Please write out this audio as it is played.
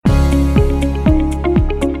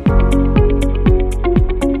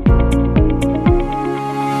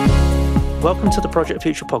Welcome to the Project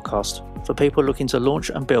Future podcast for people looking to launch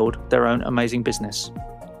and build their own amazing business.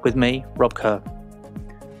 With me, Rob Kerr.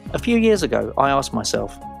 A few years ago, I asked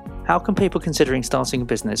myself, how can people considering starting a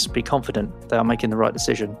business be confident they are making the right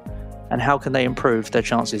decision? And how can they improve their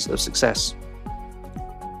chances of success?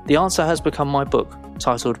 The answer has become my book,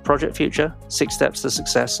 titled Project Future: 6 Steps to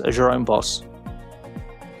Success as Your Own Boss.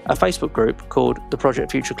 A Facebook group called the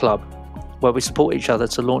Project Future Club, where we support each other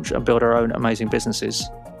to launch and build our own amazing businesses.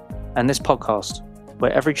 And this podcast,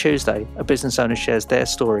 where every Tuesday a business owner shares their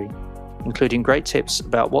story, including great tips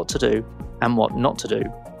about what to do and what not to do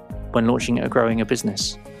when launching and growing a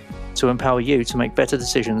business, to empower you to make better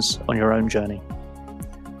decisions on your own journey.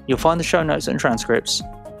 You'll find the show notes and transcripts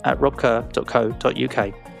at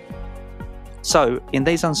robkerr.co.uk. So, in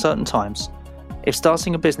these uncertain times, if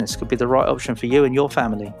starting a business could be the right option for you and your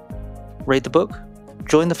family, read the book,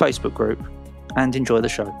 join the Facebook group, and enjoy the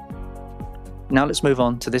show. Now let's move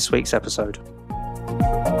on to this week's episode.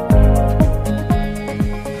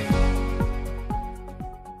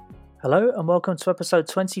 Hello and welcome to episode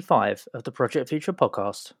 25 of the Project Future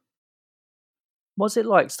podcast. What's it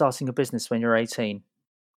like starting a business when you're 18,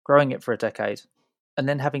 growing it for a decade, and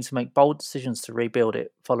then having to make bold decisions to rebuild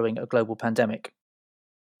it following a global pandemic?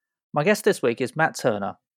 My guest this week is Matt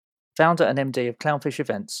Turner, founder and MD of Clownfish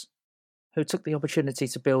Events, who took the opportunity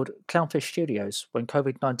to build Clownfish Studios when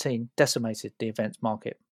COVID-19 decimated the events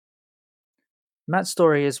market. Matt's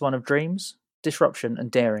story is one of dreams, disruption and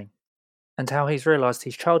daring, and how he's realised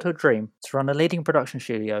his childhood dream to run a leading production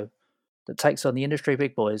studio that takes on the industry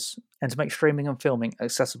big boys and to make streaming and filming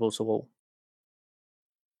accessible to all.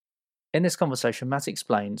 In this conversation, Matt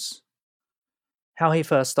explains how he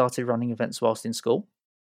first started running events whilst in school,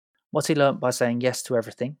 what he learnt by saying yes to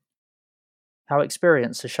everything, how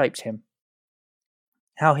experience has shaped him,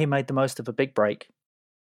 how he made the most of a big break,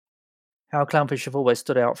 how Clownfish have always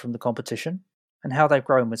stood out from the competition, and how they've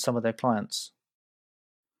grown with some of their clients,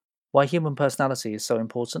 why human personality is so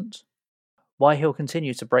important, why he'll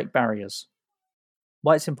continue to break barriers,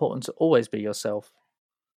 why it's important to always be yourself,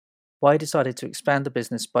 why he decided to expand the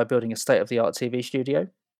business by building a state-of-the-art TV studio,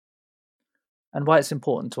 and why it's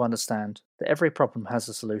important to understand that every problem has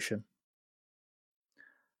a solution.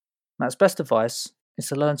 Matt's best advice is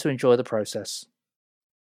to learn to enjoy the process.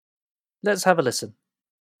 Let's have a listen.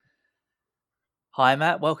 Hi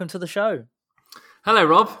Matt, welcome to the show. Hello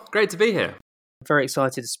Rob, great to be here. Very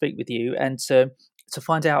excited to speak with you and to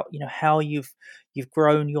find out, how you've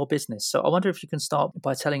grown your business. So I wonder if you can start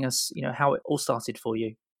by telling us, how it all started for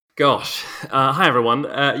you. Gosh, hi everyone.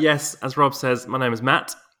 Yes, as Rob says, my name is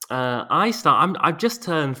Matt. I've just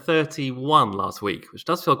turned 31 last week, which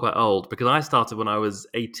does feel quite old because I started when I was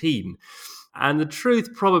 18. And the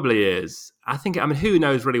truth probably is, who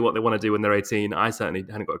knows really what they want to do when they're 18? I certainly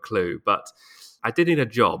hadn't got a clue, but I did need a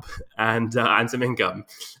job and some income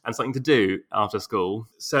and something to do after school.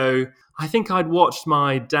 So I think I'd watched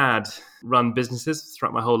my dad run businesses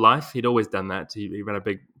throughout my whole life. He'd always done that. He ran a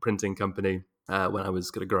big printing company when I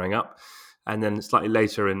was growing up. And then slightly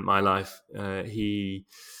later in my life, he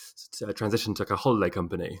transitioned to a holiday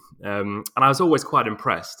company. And I was always quite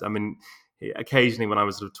impressed. Occasionally when I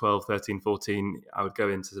was 12, 13, 14, I would go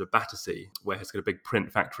into Battersea, where his big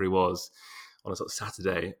print factory was, on a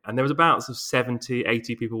Saturday. And there was about 70,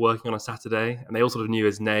 80 people working on a Saturday, and they all knew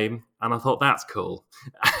his name. And I thought, that's cool.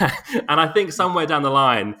 And I think somewhere down the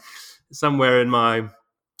line, somewhere in my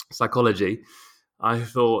psychology, I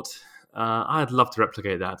thought, I'd love to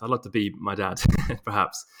replicate that. I'd love to be my dad,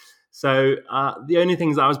 perhaps. So the only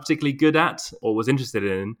things I was particularly good at or was interested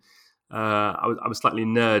in, I was slightly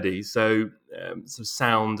nerdy, so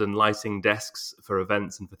sound and lighting desks for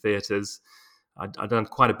events and for theatres. I'd done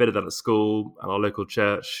quite a bit of that at school, at our local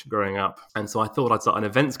church growing up, and so I thought I'd start an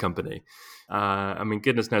events company.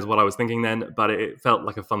 Goodness knows what I was thinking then, but it felt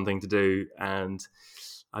like a fun thing to do, and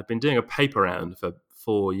I'd been doing a paper round for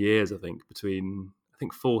 4 years, between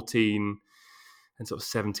 14 and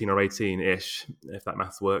 17 or 18-ish, if that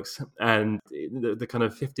maths works, and the kind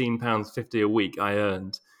of £15.50 a week I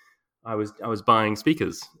earned, I was buying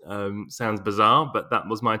speakers. Sounds bizarre, but that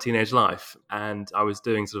was my teenage life. And I was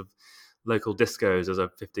doing local discos as a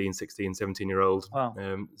 15, 16, 17-year-old, Wow.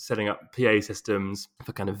 Setting up PA systems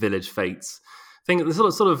for kind of village fates. I think the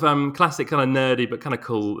sort of classic kind of nerdy, but kind of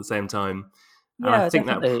cool at the same time. And Yeah, I think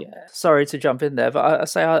definitely. Sorry to jump in there,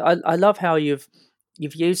 but I love how you've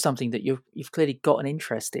used something that you've clearly got an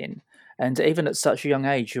interest in, and even at such a young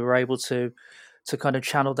age, you were able to kind of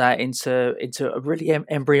channel that into a really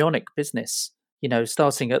embryonic business.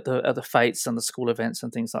 Starting at the fates and the school events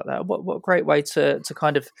and things like that. What a great way to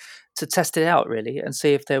kind of to test it out really and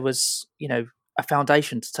see if there was a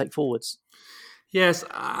foundation to take forwards. Yes,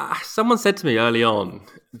 someone said to me early on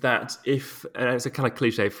that and it's a kind of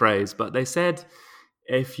cliche phrase, but they said,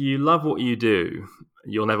 if you love what you do,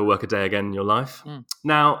 you'll never work a day again in your life. Mm.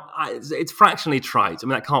 Now, it's fractionally trite. I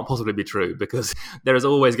mean, that can't possibly be true because there is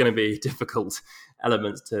always going to be difficult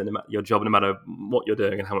elements to your job, no matter what you're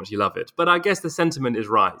doing and how much you love it. But I guess the sentiment is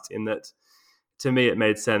right in that, to me, it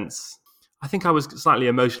made sense. I think I was slightly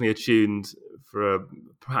emotionally attuned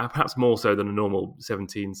perhaps more so than a normal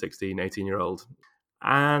 17, 16, 18-year-old.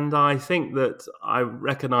 And I think that I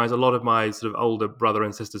recognize a lot of my sort of older brother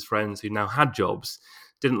and sisters' friends who now had jobs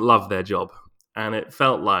didn't love their job. And it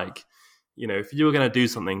felt like, if you were going to do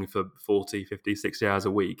something for 40, 50, 60 hours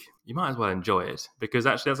a week, you might as well enjoy it, because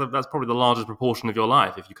actually that's probably the largest proportion of your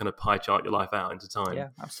life if you kind of pie chart your life out into time. Yeah,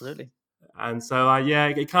 absolutely. And so,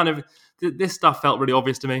 this stuff felt really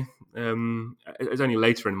obvious to me. It was only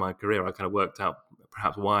later in my career I kind of worked out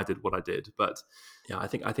perhaps why I did what I did. But yeah, I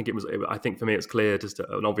think for me it's clear, just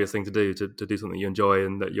an obvious thing to do something you enjoy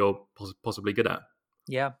and that you're possibly good at.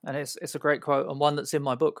 Yeah, and it's a great quote, and one that's in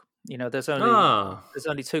my book. There's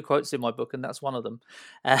only 2 quotes in my book, and that's one of them.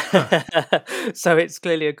 So it's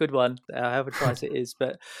clearly a good one, however trite it is.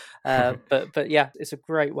 But yeah, it's a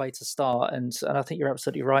great way to start, and I think you're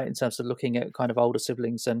absolutely right in terms of looking at kind of older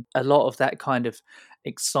siblings and a lot of that kind of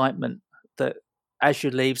excitement that as you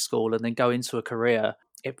leave school and then go into a career,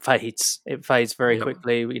 it fades. It fades very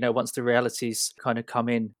quickly. Once the realities kind of come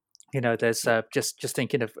in. There's just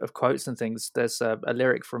thinking of quotes and things. There's a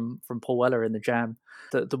lyric from Paul Weller in the Jam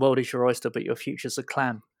that the world is your oyster, but your future's a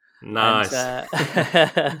clam. Nice.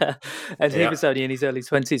 And he was only in his early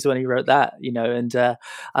 20s when he wrote that. And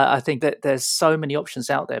I think that there's so many options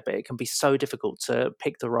out there, but it can be so difficult to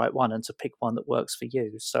pick the right one and to pick one that works for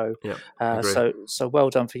you. So, so well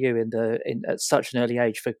done for you at such an early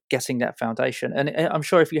age for getting that foundation. And I'm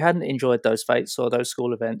sure if you hadn't enjoyed those fates or those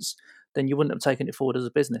school events, then you wouldn't have taken it forward as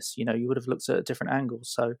a business. You would have looked at a different angle.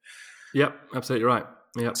 So, yep, absolutely right.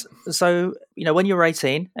 Yep. So, when you were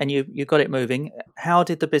 18 and you got it moving, how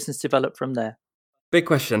did the business develop from there? Big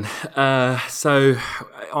question. So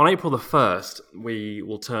on April the 1st, we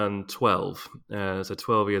will turn 12. So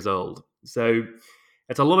 12 years old. So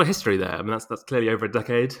it's a lot of history there. I mean, that's clearly over a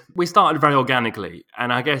decade. We started very organically.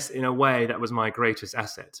 And I guess in a way that was my greatest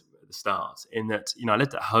asset at the start, in that, I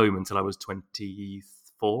lived at home until I was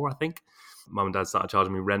 24, I think. Mum and Dad started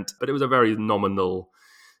charging me rent, but it was a very nominal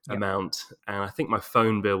amount, and I think my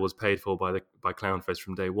phone bill was paid for by Clownfish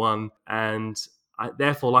from day one, and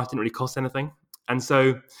therefore life didn't really cost anything. And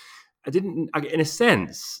so in a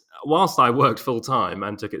sense, whilst I worked full time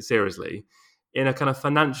and took it seriously, in a kind of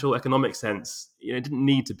financial economic sense, it didn't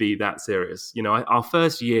need to be that serious. Our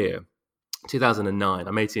first year, 2009,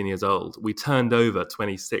 I'm 18 years old, we turned over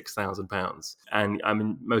 £26,000. And I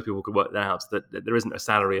mean, most people could work that out, that there isn't a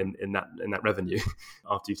salary in that revenue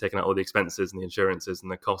after you've taken out all the expenses and the insurances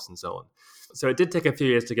and the costs and so on. So it did take a few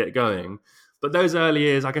years to get going. But those early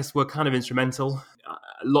years, I guess, were kind of instrumental.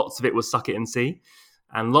 Lots of it was suck it and see.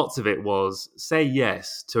 And lots of it was say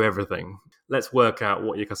yes to everything. Let's work out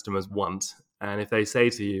what your customers want. And if they say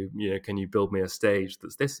to you, can you build me a stage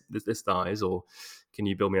that's this size, or can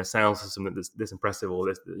you build me a sound system that's this impressive, or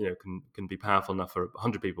this can be powerful enough for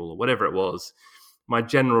 100 people, or whatever it was, my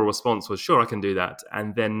general response was, sure, I can do that.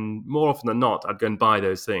 And then more often than not, I'd go and buy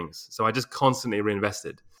those things. So I just constantly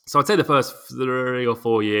reinvested. So I'd say the first 3 or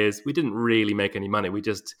 4 years, we didn't really make any money. We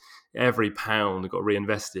just, every pound got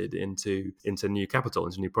reinvested into new capital,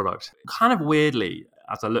 into new product. Kind of weirdly,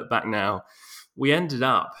 as I look back now, we ended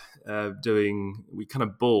up we kind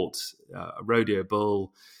of bought a rodeo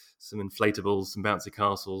bull, some inflatables, some bouncy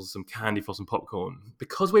castles, some candy floss and popcorn,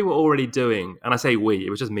 because we were already doing, and I say we,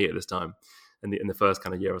 it was just me at this time, in the first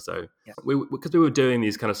kind of year or so. Yeah. Because we were doing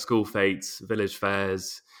these kind of school fates, village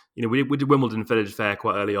fairs. We did Wimbledon Village Fair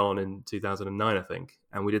quite early on in 2009, I think,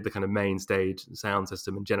 and we did the kind of main stage, sound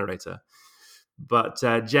system and generator. But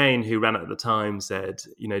Jane, who ran it at the time, said,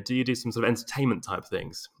 do you do some sort of entertainment type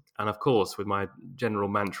things? And of course, with my general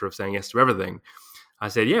mantra of saying yes to everything, I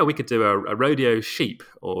said, yeah, we could do a rodeo sheep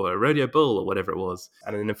or a rodeo bull or whatever it was,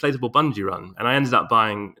 and an inflatable bungee run. And I ended up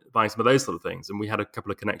buying some of those sort of things. And we had a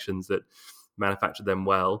couple of connections that manufactured them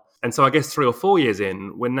well. And so I guess 3 or 4 years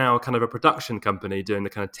in, we're now kind of a production company doing the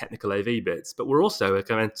kind of technical AV bits, but we're also a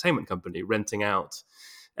kind of entertainment company renting out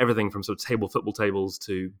everything from sort of football tables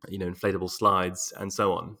to, inflatable slides and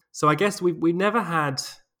so on. So I guess we never had...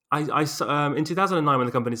 in 2009, when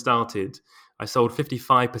the company started, I sold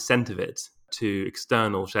 55% of it to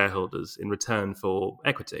external shareholders in return for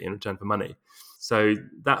equity, in return for money. So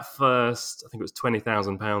that first, I think it was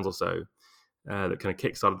 £20,000 or so, that kind of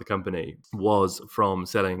kickstarted the company was from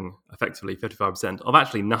selling effectively 55% of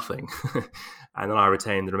actually nothing. And then I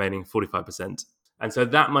retained the remaining 45%. And so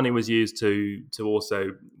that money was used to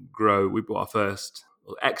also grow. We bought our first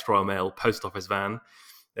ex-Royal Mail post office van.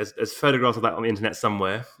 There's photographs of that on the internet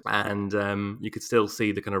somewhere, and you could still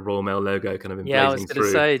see the kind of Royal Mail logo kind of emblazing through. Yeah, I was going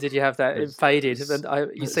to say, did you have that faded?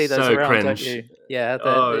 You see those so around, cringe. don't you? Yeah,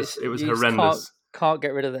 it was horrendous. Can't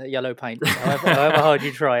get rid of that yellow paint, however hard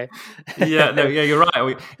you try. Yeah, you're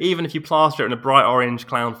right. Even if you plaster it in a bright orange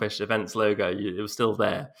Clownfish Events logo, it was still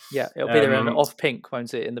there. Yeah, it'll be there off pink,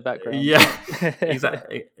 won't it, in the background? Yeah,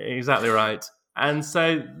 exactly right. And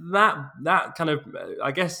so that kind of,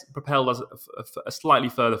 I guess, propelled us a slightly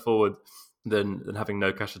further forward than having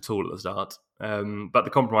no cash at all at the start. But the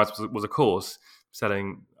compromise was, of course,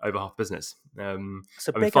 selling over half business. It's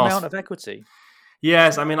a big amount of equity.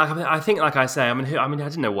 Yes, I think, like I say, I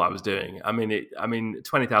didn't know what I was doing.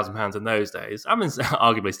 £20,000 in those days.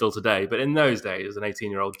 Arguably still today, but in those days, as an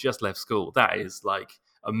 18-year-old just left school, that is like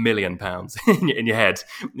 £1 million in your head,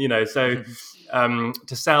 So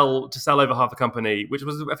to sell over half the company, which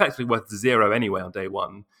was effectively worth zero anyway on day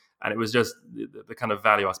one, and it was just the kind of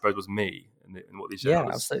value, I suppose, was me and what these shares. Yeah,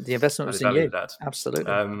 absolutely. The investment was in you.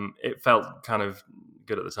 Absolutely. It felt kind of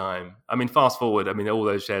good at the time. Fast forward, all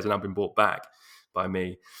those shares have now been bought back by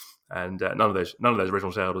me, and none of those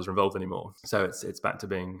original shareholders are involved anymore. So it's back to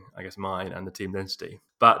being, I guess, mine and the team entity.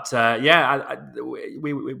 But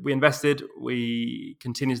we invested. We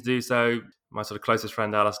continue to do so. My sort of closest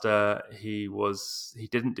friend, Alistair, he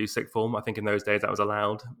didn't do sixth form. I think in those days that was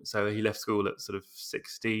allowed. So he left school at sort of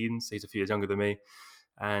 16. So he's a few years younger than me.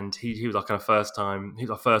 And he was our kind of first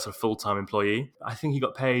sort of full-time employee. I think he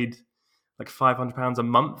got paid like £500 a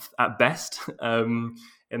month at best.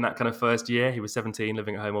 In that kind of first year. He was 17,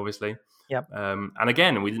 living at home, obviously. Yep. And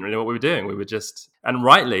again, we didn't really know what we were doing. We were just, and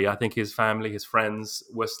rightly, I think his family, his friends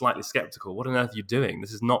were slightly skeptical. What on earth are you doing?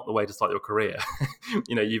 This is not the way to start your career.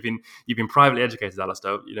 You've been privately educated,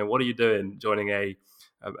 Alistair. What are you doing joining a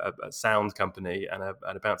sound company and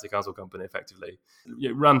a bouncy castle company, effectively?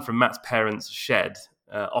 Run from Matt's parents' shed.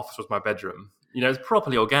 Office was my bedroom. It's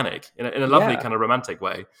properly organic in a lovely kind of romantic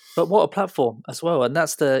way. But what a platform as well. And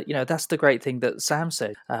that's the great thing that Sam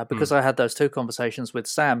said, because I had those two conversations with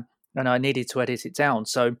Sam and I needed to edit it down.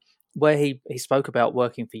 So where he spoke about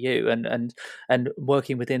working for you and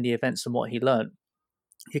working within the events and what he learned,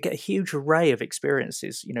 you get a huge array of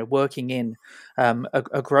experiences, working in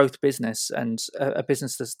a growth business and a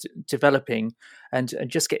business that's developing and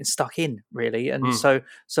just getting stuck in, really. And so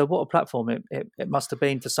what a platform it must have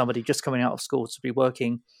been for somebody just coming out of school to be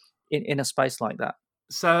working in a space like that.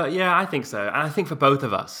 So, yeah, I think so. And I think for both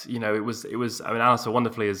of us, it was, Alistair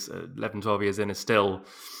wonderfully is 11, 12 years in, is still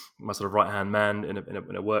my sort of right-hand man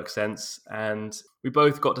in a work sense. And we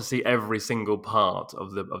both got to see every single part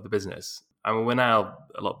of the business. We're now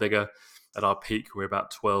a lot bigger. At our peak, we're about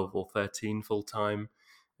 12 or 13 full-time.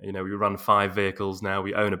 We run 5 vehicles now.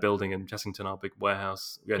 We own a building in Chessington, our big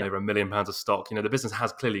warehouse. We own over £1 million of stock. The business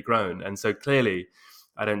has clearly grown. And so clearly,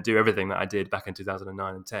 I don't do everything that I did back in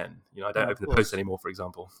 2009 and 10. I don't open the Post anymore, for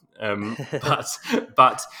example. But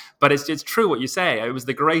it's true what you say. It was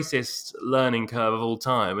the greatest learning curve of all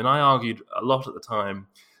time. And I argued a lot at the time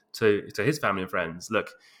to his family and friends, look,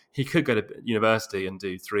 he could go to university and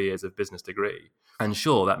do 3 years of business degree. And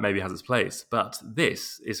sure, that maybe has its place. But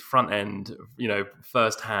this is front end,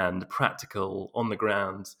 first-hand, practical,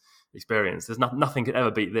 on-the-ground experience. There's nothing could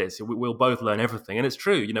ever beat this. We'll both learn everything. And it's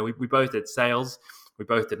true. We both did sales. We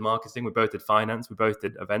both did marketing. We both did finance. We both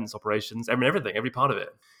did events, operations, everything, every part of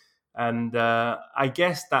it. And I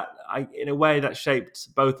guess that in a way that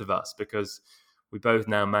shaped both of us because we both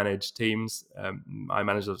now manage teams. I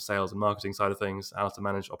manage the sales and marketing side of things. Alistair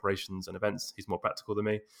manage operations and events. He's more practical than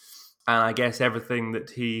me. And I guess everything that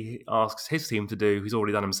he asks his team to do, he's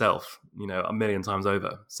already done himself, 1 million times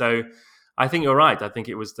over. So I think you're right. I think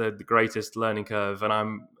it was the greatest learning curve.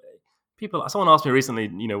 And someone asked me recently,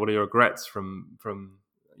 what are your regrets from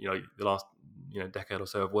the last decade or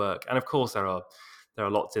so of work? And of course there are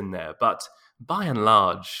lots in there. But by and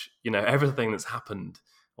large, everything that's happened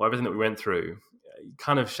or everything that we went through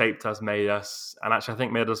kind of shaped us, made us, and actually I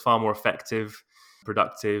think made us far more effective,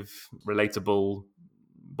 productive, relatable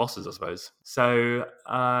bosses, I suppose. So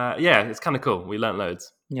it's kind of cool. We learnt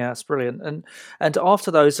loads. Yeah, it's brilliant. And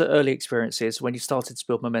after those early experiences, when you started to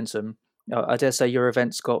build momentum, I dare say your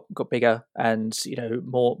events got bigger and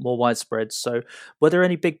more widespread. So were there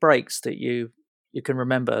any big breaks that you can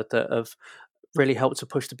remember that have really helped to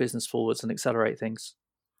push the business forwards and accelerate things?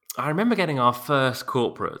 I remember getting our first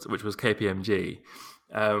corporate, which was KPMG,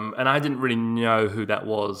 And I didn't really know who that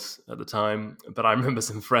was at the time, but I remember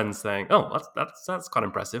some friends saying, "Oh, that's quite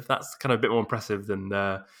impressive. That's kind of a bit more impressive than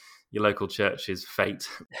your local church's fate."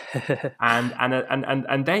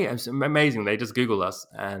 And they, it was amazing. They just Googled us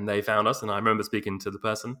and they found us. And I remember speaking to the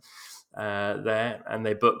person there, and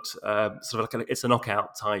they booked sort of like it's a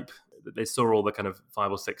knockout type. They saw all the kind of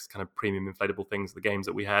 5 or 6 kind of premium inflatable things, the games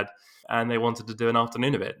that we had, and they wanted to do an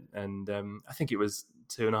afternoon of it. And I think it was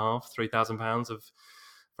 £2,500-3,000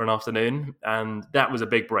 for an afternoon, and that was a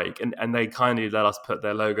big break. And they kindly let us put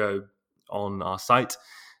their logo on our site.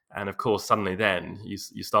 And of course, suddenly then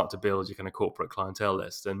you start to build your kind of corporate clientele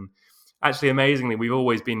list. And actually, amazingly, we've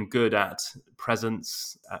always been good at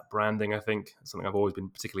presence, at branding, I think, something I've always been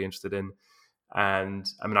particularly interested in. And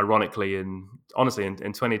I mean, ironically, honestly, in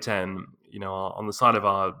 2010, on the side of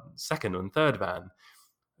our second and third van,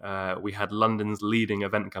 we had London's leading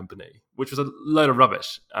event company, which was a load of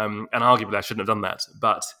rubbish. And arguably, I shouldn't have done that.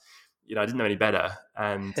 But I didn't know any better.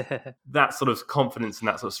 And that sort of confidence and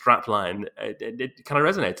that sort of strap line, it kind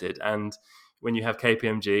of resonated. And when you have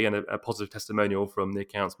KPMG and a positive testimonial from the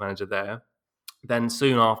accounts manager there, then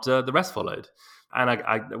soon after, the rest followed.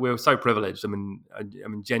 And we were so privileged. I mean,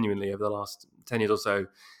 genuinely, over the last 10 years or so,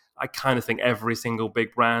 I kind of think every single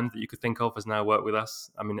big brand that you could think of has now worked with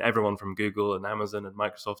us. I mean, everyone from Google and Amazon and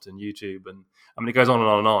Microsoft and YouTube, and I mean, it goes on and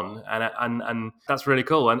on and on. And that's really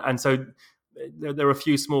cool. And so there were a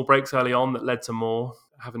few small breaks early on that led to more.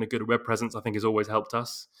 Having a good web presence, I think, has always helped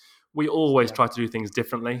us. We always try to do things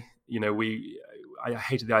differently. I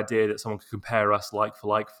hated the idea that someone could compare us like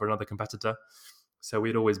for another competitor. So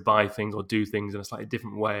we'd always buy things or do things in a slightly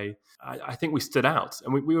different way. I think we stood out,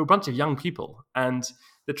 and we were a bunch of young people. And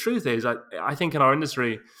the truth is, I think in our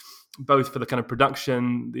industry, both for the kind of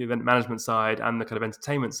production, the event management side, and the kind of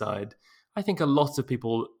entertainment side, I think a lot of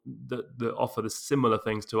people that offer the similar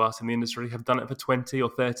things to us in the industry have done it for 20 or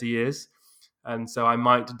 30 years. And so I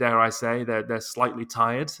might, dare I say, they're slightly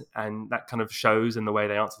tired, and that kind of shows in the way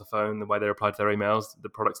they answer the phone, the way they reply to their emails, the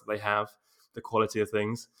products that they have, the quality of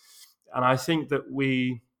things. And I think that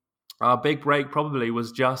our big break probably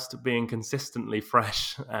was just being consistently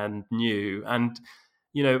fresh and new and,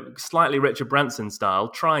 slightly Richard Branson style,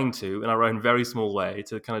 trying to, in our own very small way,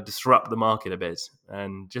 to kind of disrupt the market a bit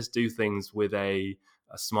and just do things with a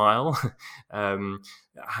smile,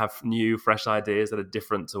 have new, fresh ideas that are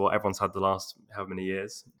different to what everyone's had the last however many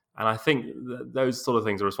years. And I think those sort of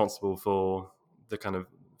things are responsible for the kind of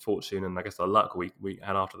fortune and I guess the luck we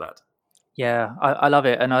had after that. Yeah, I love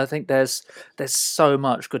it, and I think there's so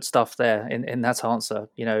much good stuff there in that answer.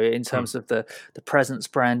 In terms of the presence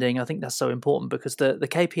branding, I think that's so important because the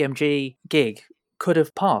KPMG gig could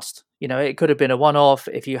have passed. It could have been a one-off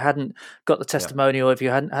if you hadn't got the testimonial, if you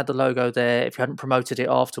hadn't had the logo there, if you hadn't promoted it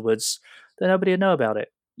afterwards, then nobody would know about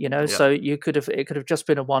it. So it could have just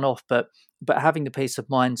been a one-off, but having the peace of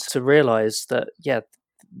mind to realize that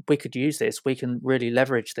we could use this, we can really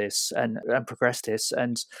leverage this and progress this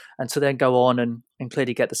and to then go on and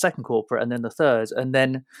clearly get the second corporate and then the third, and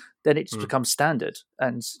then it just becomes standard.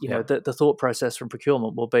 And the thought process from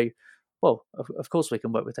procurement will be, well, of course we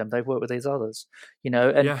can work with them, they've worked with these others,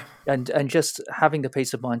 and just having the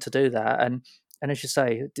peace of mind to do that, and as you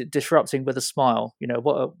say, disrupting with a smile,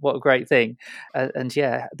 what a great thing.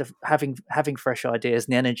 Having fresh ideas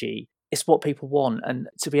and the energy, it's what people want, and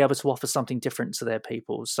to be able to offer something different to their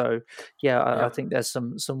people. So I think there's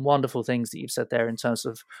some wonderful things that you've said there in terms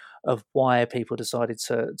of why people decided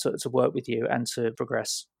to work with you and to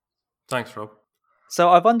progress. Thanks, Rob. So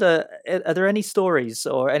I wonder, are there any stories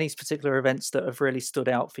or any particular events that have really stood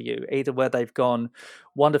out for you, either where they've gone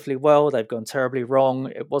wonderfully well, they've gone terribly wrong,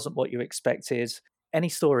 it wasn't what you expected? Any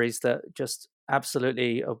stories that just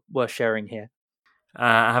absolutely are worth sharing here?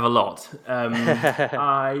 I have a lot.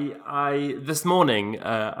 I this morning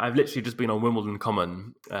I've literally just been on Wimbledon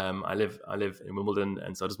Common. I live in Wimbledon,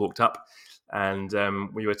 and so I just walked up, and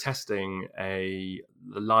we were testing a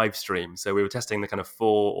live stream. So we were testing the kind of 4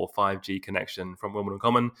 or 5G connection from Wimbledon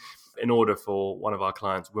Common in order for one of our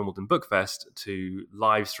clients, Wimbledon Book Fest, to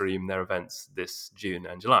live stream their events this June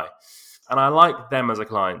and July. And I like them as a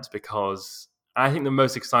client because I think the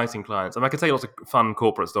most exciting clients, and I could tell you lots of fun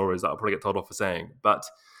corporate stories that I'll probably get told off for saying, but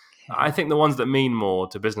I think the ones that mean more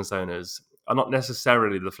to business owners are not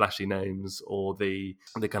necessarily the flashy names or the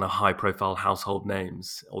kind of high profile household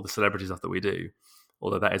names or the celebrity stuff that we do,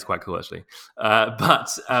 although that is quite cool actually.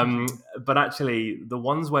 But actually the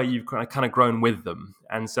ones where you've kind of grown with them.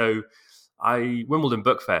 And so Wimbledon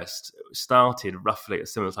Book Fest started roughly at a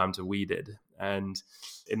similar time to we did. And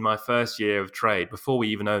in my first year of trade, before we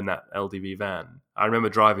even owned that LDV van, I remember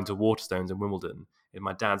driving to Waterstones in Wimbledon in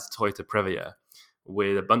my dad's Toyota Previa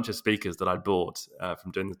with a bunch of speakers that I'd bought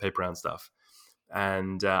from doing the paper round stuff.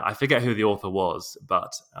 And I forget who the author was,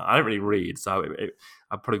 but I don't really read, so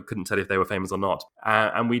I probably couldn't tell you if they were famous or not.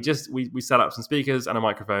 And we set up some speakers and a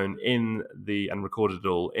microphone and recorded it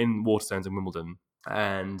all in Waterstones in Wimbledon,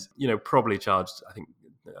 and probably charged, I think,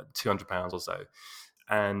 £200 or so.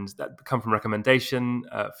 And that come from recommendation.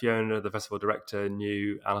 Fiona, the festival director,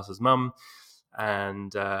 knew Alice's mum,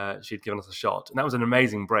 and she'd given us a shot. And that was an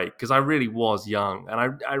amazing break, because I really was young,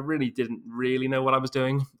 and I really didn't really know what I was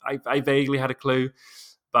doing. I vaguely had a clue,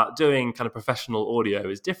 but doing kind of professional audio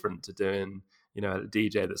is different to doing, a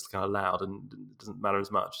DJ that's kind of loud and doesn't matter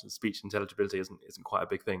as much. And speech intelligibility isn't quite a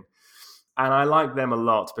big thing. And I like them a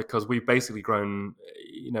lot because we've basically grown,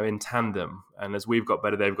 in tandem. And as we've got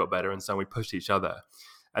better, they've got better. And so we pushed each other.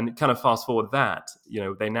 And kind of fast forward that,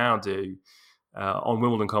 they now do on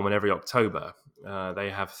Wimbledon Common every October. They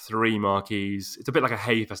have 3 marquees. It's a bit like a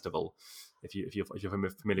hay festival, if you're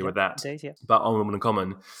familiar with that. Indeed, yeah. But on Wimbledon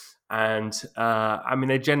Common. And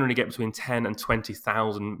they generally get between 10 and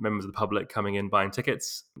 20,000 members of the public coming in buying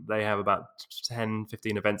tickets. They have about 10,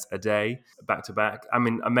 15 events a day, back to back.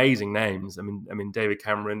 Amazing names. David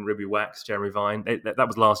Cameron, Ruby Wax, Jeremy Vine. That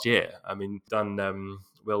was last year. Done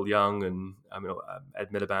Will Young and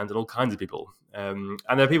Ed Miliband and all kinds of people. And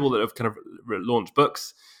there are people that have kind of launched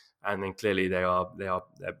books. And then clearly they're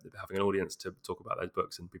having an audience to talk about those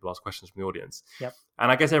books, and people ask questions from the audience. Yep.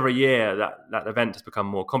 And I guess every year that event has become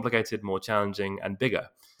more complicated, more challenging, and bigger.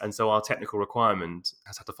 And so our technical requirement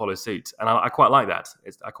has had to follow suit. And I quite like that.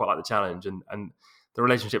 I quite like the challenge, and the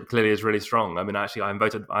relationship clearly is really strong. Actually, I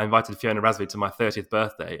invited Fiona Rasby to my 30th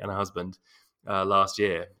birthday and her husband last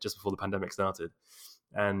year, just before the pandemic started.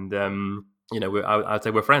 And I'd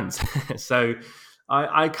say we're friends. So.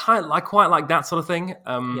 I quite like that sort of thing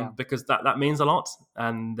because that means a lot,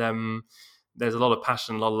 and there's a lot of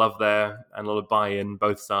passion, a lot of love there, and a lot of buy-in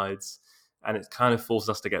both sides, and it kind of forces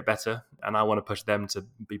us to get better, and I want to push them to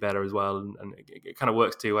be better as well, and it kind of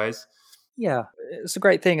works 2 ways. Yeah, it's a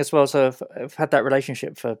great thing as well. So I've had that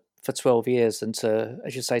relationship for 12 years, and to,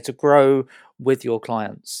 as you say, to grow with your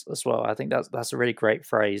clients as well. I think that's a really great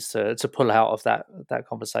phrase to pull out of that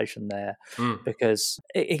conversation there, because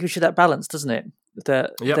it gives you that balance, doesn't it?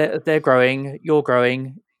 That they're growing, you're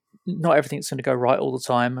growing. Not everything's going to go right all the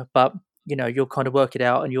time, but you'll kind of work it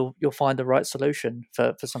out, and you'll find the right solution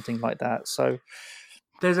for something like that. So.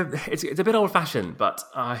 It's a bit old-fashioned, but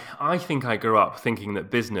I think I grew up thinking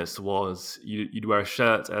that business was you'd wear a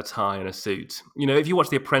shirt, a tie, and a suit. If you watch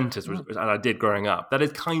The Apprentice, which I did growing up, that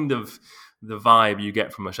is kind of the vibe you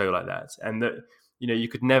get from a show like that. And that you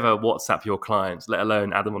could never WhatsApp your clients, let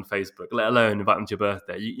alone add them on Facebook, let alone invite them to your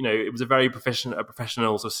birthday. It was a very professional,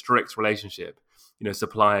 sort of strict relationship.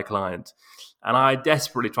 Supplier client, and I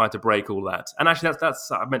desperately tried to break all that. And actually,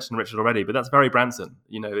 that's I've mentioned Richard already, but that's very Branson.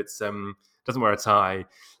 It's doesn't wear a tie,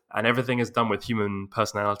 and everything is done with human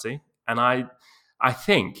personality. And I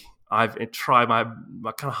think I've tried my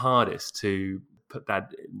kind of hardest to put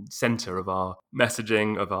that center of our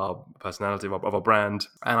messaging, of our personality, of our brand.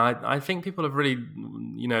 And I think people have really,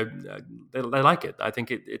 they like it. I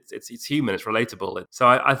think it's human, it's relatable. So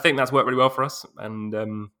I think that's worked really well for us,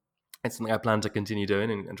 and it's something I plan to continue doing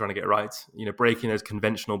and trying to get right. Breaking those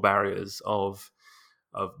conventional barriers of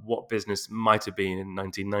what business might have been in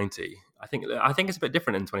 1990. I think it's a bit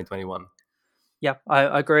different in 2021. Yeah,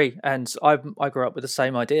 I agree, and I grew up with the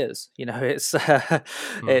same ideas. It's the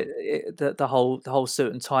whole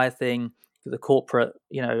suit and tie thing, the corporate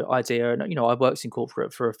idea, and I worked in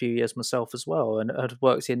corporate for a few years myself as well, and had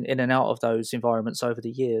worked in and out of those environments over the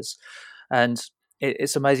years, and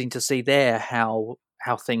it's amazing to see there how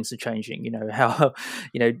things are changing. How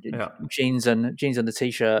jeans and the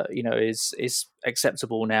t-shirt is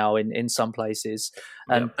acceptable now in some places,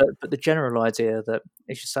 and but the general idea that,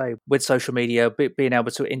 as you say, with social media, being able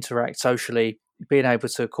to interact socially, being able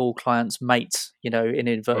to call clients mates, in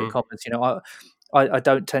inverted commas, I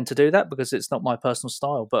don't tend to do that because it's not my personal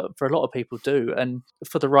style, but for a lot of people do, and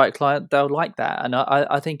for the right client, they'll like that. And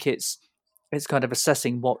I think it's kind of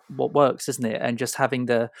assessing what works, isn't it? And just having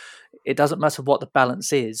it doesn't matter what the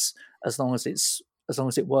balance is, as long as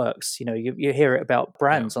it works. You hear it about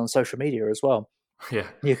brands on social media as well. Yeah,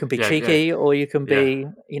 you can be cheeky, or you can be,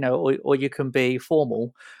 or you can be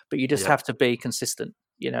formal, but you just have to be consistent.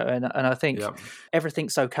 And I think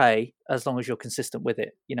everything's okay as long as you're consistent with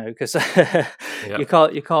it. Because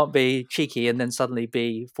you can't be cheeky and then suddenly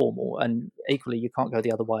be formal, and equally you can't go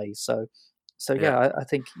the other way. So I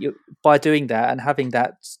think by doing that and having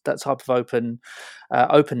that type of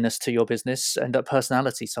openness to your business and that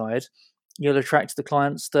personality side, you'll attract the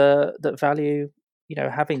clients that value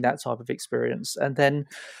having that type of experience, and then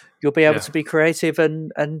you'll be able to be creative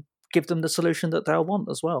and give them the solution that they'll want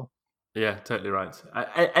as well. Yeah, totally right.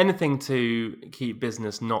 Anything to keep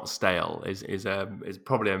business not stale is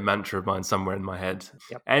probably a mantra of mine somewhere in my head.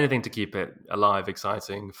 Yep. Anything to keep it alive,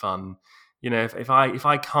 exciting, fun. If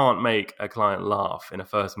I can't make a client laugh in a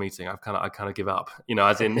first meeting, I kind of give up.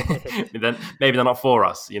 As in, then maybe they're not for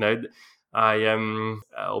us. Or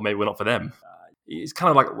maybe we're not for them. It's kind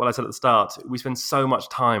of like what I said at the start. We spend so much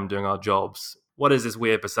time doing our jobs. What is this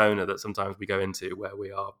weird persona that sometimes we go into where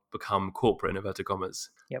we are become corporate in inverted commas?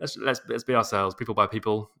 Yep. Let's be ourselves, people by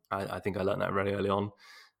people. I think I learned that really early on.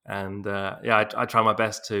 And I try my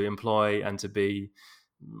best to employ and to be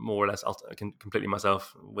more or less completely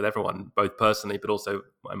myself with everyone, both personally, but also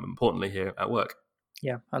importantly here at work.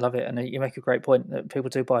 Yeah, I love it. And you make a great point that people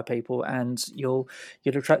do buy people, and you'll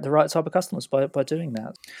attract the right type of customers by doing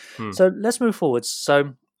that. So let's move forward.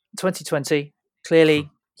 So 2020, clearly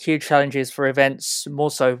huge challenges for events, more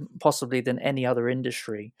so possibly than any other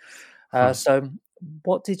industry. So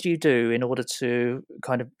what did you do in order to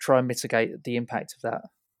kind of try and mitigate the impact of that?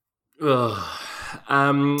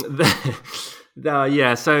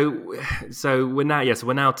 So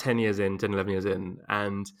we're now 10 years in, 10, 11 years in,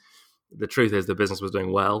 and the truth is the business was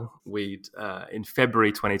doing well. We'd in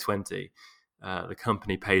February 2020, the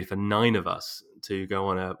company paid for 9 of us to go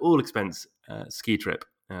on an all-expense ski trip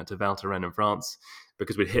to Val Thorens in France,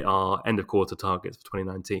 because we'd hit our end of quarter targets for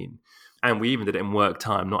 2019. And we even did it in work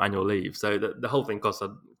time, not annual leave. So the whole thing cost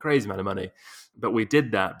a crazy amount of money. But we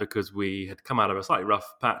did that because we had come out of a slightly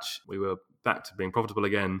rough patch. We were back to being profitable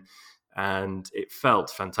again. And it felt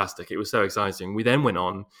fantastic. It was so exciting. We then went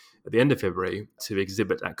on at the end of February to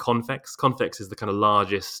exhibit at Confex. Confex is the kind of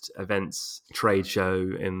largest events trade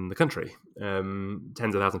show in the country. Tens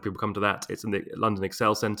of thousands of people come to that. It's in the London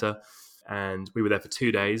Excel Centre. And we were there for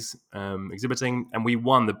 2 days exhibiting, and we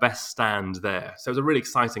won the best stand there. So it was a really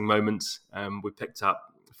exciting moment. We picked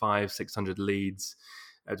up 500-600 leads.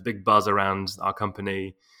 There was a big buzz around our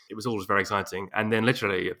company. It was all just very exciting. And then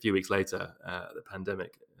literally a few weeks later, the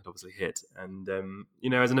pandemic had obviously hit. And,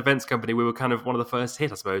 as an events company, we were kind of one of the first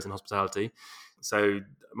hit, I suppose, in hospitality. So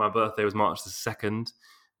my birthday was March the 2nd.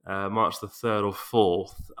 March the 3rd or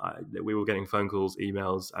 4th, we were getting phone calls,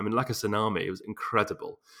 emails. I mean, like a tsunami. It was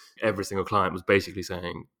incredible. Every single client was basically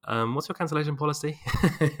saying, what's your cancellation policy?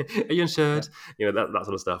 Are you insured? That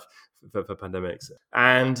sort of stuff for pandemics.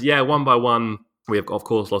 And one by one, we have, of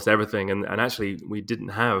course, lost everything. And actually, we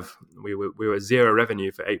were at zero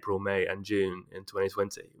revenue for April, May, and June in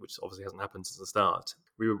 2020, which obviously hasn't happened since the start.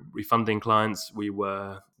 We were refunding clients. We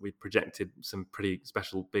projected some pretty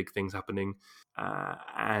special big things happening.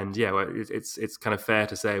 It's kind of fair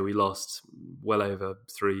to say we lost well over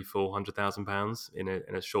 £300,000-400,000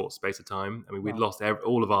 in a short space of time. I mean, we'd lost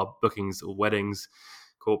all of our bookings or weddings,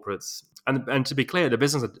 corporates, and to be clear, the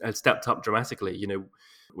business had stepped up dramatically.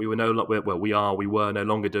 We were no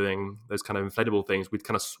longer doing those kind of inflatable things. We'd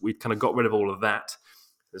kind of got rid of all of that.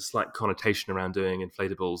 There's a slight connotation around doing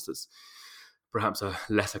inflatables that's perhaps a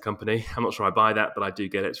lesser company. I'm not sure I buy that, but I do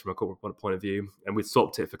get it from a corporate point of view. And we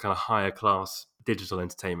swapped it for kind of higher class digital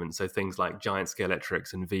entertainment. So things like giant scale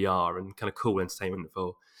electrics and VR and kind of cool entertainment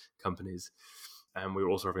for companies. And we were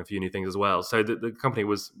also offering a few new things as well. So the company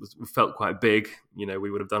felt quite big. We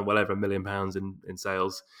would have done well over £1 million in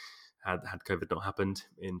sales had COVID not happened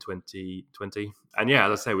in 2020. And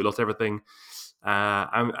as I say, we lost everything.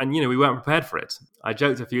 And we weren't prepared for it. I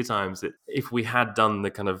joked a few times that if we had done the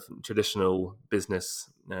kind of traditional business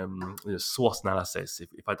SWOT analysis,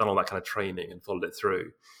 if I'd done all that kind of training and followed it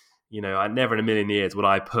through, I never in a million years would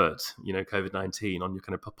I put, COVID-19 on your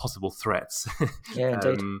kind of possible threats. Yeah,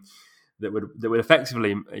 indeed. That would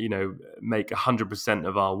effectively, make 100%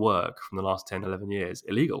 of our work from the last 10, 11 years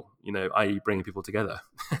illegal, i.e. bringing people together.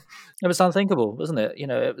 It was unthinkable, wasn't it?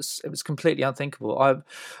 It was completely unthinkable.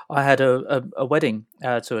 I had a wedding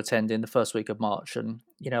to attend in the first week of March, and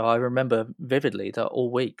I remember vividly that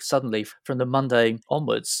all week, suddenly from the Monday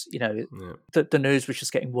onwards, the news was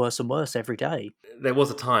just getting worse and worse every day. There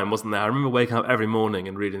was a time, wasn't there? I remember waking up every morning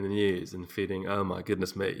and reading the news and feeling, oh my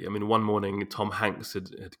goodness me. I mean, one morning Tom Hanks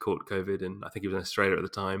had caught COVID, and I think he was in Australia at the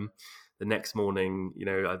time. The next morning,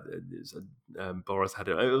 Boris had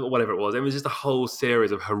it, or whatever it was. It was just a whole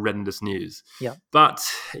series of horrendous news. Yeah. But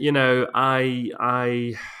it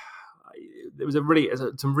was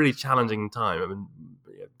some really challenging time. I mean,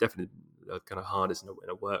 definitely kind of hardest in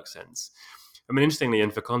a work sense. I mean, interestingly,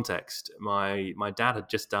 and for context, my dad had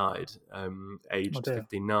just died, aged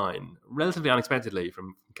 59, relatively unexpectedly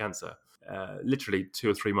from cancer, literally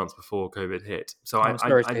 2 or 3 months before COVID hit. So I was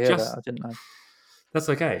sorry to hear that. I didn't know. That's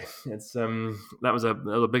okay. It's that was a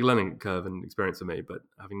big learning curve and experience for me, but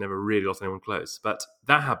having never really lost anyone close. But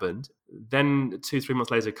that happened. Then 2-3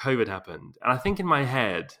 months later, COVID happened, and I think in my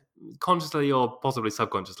head, consciously or possibly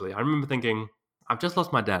subconsciously, I remember thinking, "I've just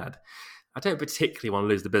lost my dad. I don't particularly want to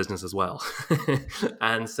lose the business as well."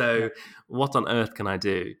 And so, what on earth can I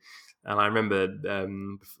do? And I remember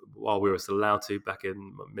while we were still allowed to, back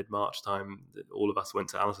in mid-March time, all of us went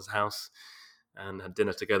to Alice's house and had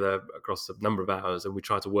dinner together across a number of hours, and we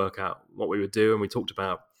tried to work out what we would do. And we talked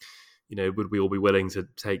about, would we all be willing to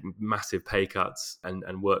take massive pay cuts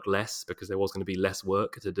and work less because there was going to be less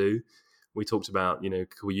work to do. We talked about,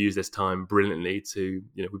 could we use this time brilliantly to,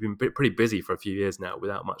 we've been pretty busy for a few years now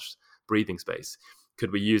without much breathing space.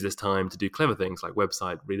 Could we use this time to do clever things like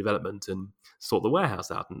website redevelopment and sort the warehouse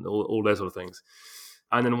out and all those sort of things?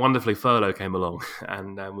 And then wonderfully, furlough came along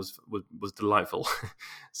and was delightful.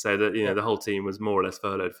 So that the whole team was more or less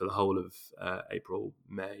furloughed for the whole of April,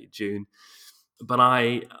 May, June. But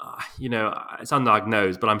it's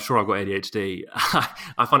undiagnosed, but I'm sure I've got ADHD.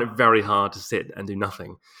 I find it very hard to sit and do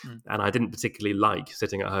nothing, and I didn't particularly like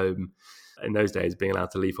sitting at home in those days, being allowed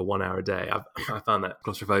to leave for 1 hour a day. I found that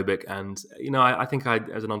claustrophobic, and I think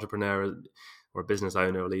as an entrepreneur or a business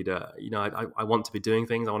owner or leader, I want to be doing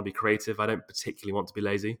things. I want to be creative. I don't particularly want to be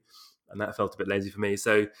lazy, and that felt a bit lazy for me.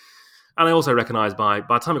 So, and I also recognized by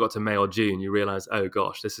the time it got to May or June, you realize, oh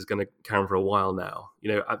gosh, this is going to carry on for a while now. I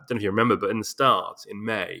don't know if you remember, but in the start, in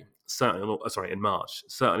May, in March,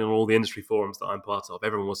 certainly on all the industry forums that I'm part of,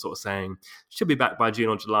 everyone was sort of saying, should be back by June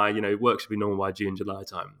or July, work should be normal by June, July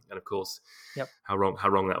time. And of course, how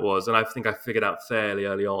wrong that was. And I think I figured out fairly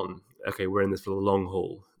early on, okay, we're in this for the long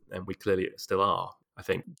haul, and we clearly still are, I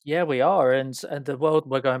think. Yeah, we are. And the world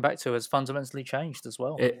we're going back to has fundamentally changed as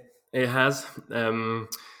well. It has.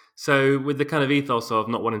 So with the kind of ethos of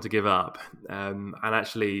not wanting to give up, and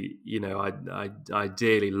actually, I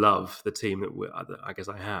dearly love the team that I guess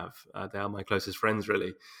I have. They are my closest friends,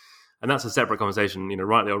 really. And that's a separate conversation,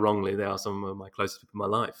 rightly or wrongly, they are some of my closest people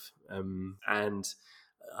in my life. And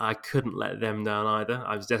I couldn't let them down either.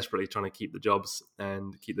 I was desperately trying to keep the jobs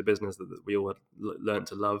and keep the business that we all had learned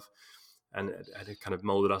to love, and it had kind of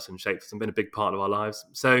molded us and shaped us and been a big part of our lives.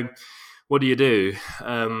 So what do you do?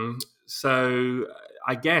 So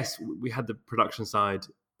I guess we had the production side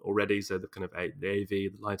already, so the kind of the AV,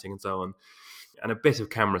 the lighting and so on, and a bit of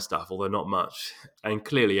camera stuff, although not much. And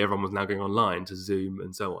clearly everyone was now going online to Zoom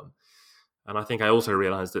and so on. And I think I also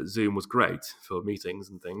realized that Zoom was great for meetings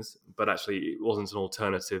and things, but actually it wasn't an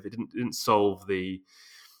alternative. It didn't solve it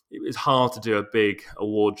was hard to do a big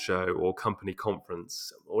award show or company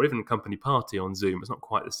conference or even a company party on Zoom. It's not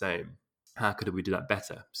quite the same. How could we do that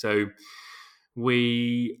better? So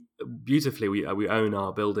we own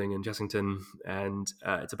our building in Chessington, and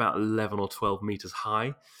it's about 11 or 12 meters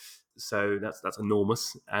high. So that's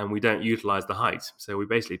enormous, and we don't utilize the height. So we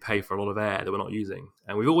basically pay for a lot of air that we're not using.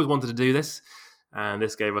 And we've always wanted to do this, and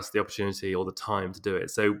this gave us the opportunity or the time to do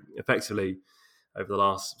it. So effectively, over the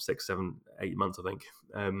last 6, 7, 8 months, I think,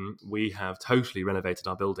 we have totally renovated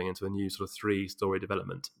our building into a new sort of 3-story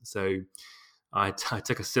development. So I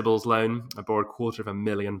took a Sybil's loan. I borrowed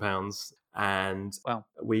 £250,000, and wow.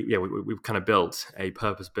 We've kind of built a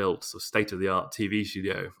purpose-built, sort of state-of-the-art TV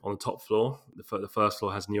studio on the top floor. The first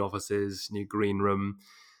floor has new offices, new green room.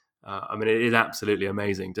 It is absolutely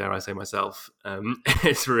amazing, dare I say myself.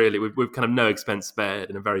 It's really we've kind of no expense spared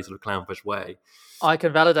in a very sort of clownfish way. I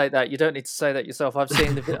can validate that. You don't need to say that yourself. I've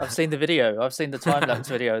seen the video. I've seen the time-lapse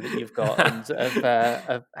video that you've got, and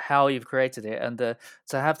of how you've created it, and to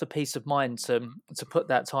have the peace of mind to put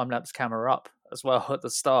that time-lapse camera up as well at the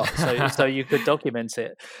start, so you could document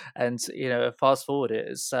it, and fast forward it.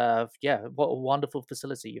 It's what a wonderful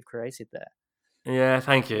facility you've created there. Yeah,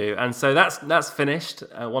 thank you. And so that's finished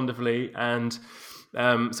wonderfully, and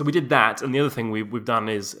so we did that. And the other thing we've done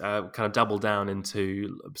is kind of double down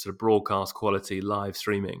into sort of broadcast quality live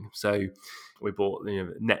streaming. So we bought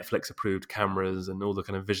Netflix approved cameras and all the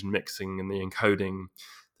kind of vision mixing and the encoding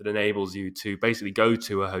that enables you to basically go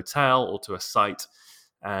to a hotel or to a site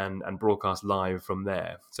and broadcast live from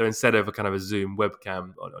there. So instead of a kind of a Zoom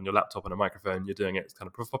webcam on your laptop and a microphone, you're doing it kind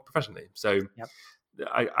of professionally. So yep.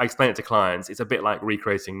 I explain it to clients. It's a bit like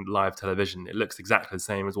recreating live television. It looks exactly the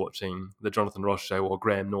same as watching the Jonathan Ross show or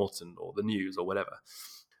Graham Norton or the news or whatever.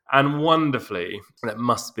 And wonderfully, that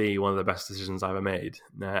must be one of the best decisions I ever made.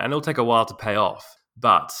 And it'll take a while to pay off.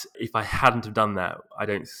 But if I hadn't have done that, I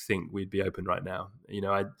don't think we'd be open right now.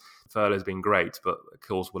 Furlough's been great, but of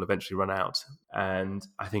course will eventually run out. And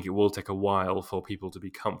I think it will take a while for people to be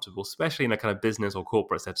comfortable, especially in a kind of business or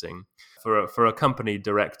corporate setting, for a company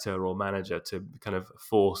director or manager to kind of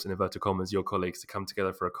force, in inverted commas, your colleagues to come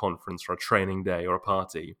together for a conference, for a training day or a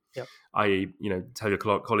party. Yep. I.e., tell your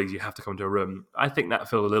colleagues you have to come to a room. I think that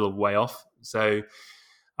feels a little way off. So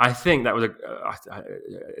I think that was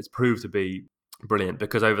it's proved to be brilliant,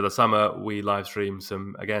 because over the summer we live streamed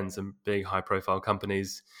some big high profile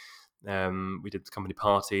companies. We did company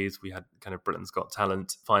parties. We had kind of Britain's Got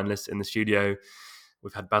Talent finalists in the studio.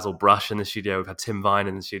 We've had Basil Brush in the studio. We've had Tim Vine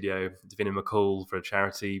in the studio. Davina McCall for a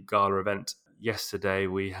charity gala event. Yesterday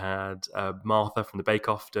we had Martha from the Bake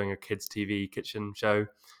Off doing a kids TV kitchen show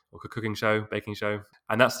or cooking show, baking show.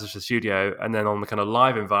 And that's just the studio. And then on the kind of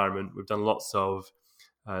live environment, we've done lots of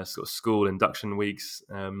sort of school induction weeks,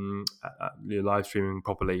 live streaming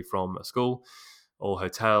properly from a school, or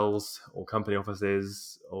hotels, or company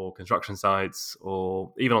offices, or construction sites,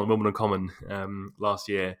 or even on Wimbledon Common last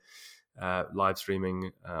year, live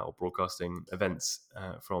streaming or broadcasting events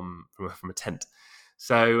from a tent.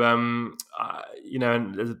 So, and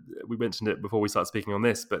we mentioned it before we started speaking on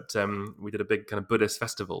this, but we did a big kind of Buddhist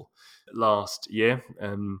festival last year.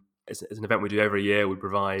 It's an event we do every year. We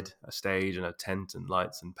provide a stage and a tent and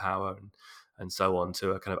lights and power and so on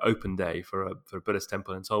to a kind of open day for a Buddhist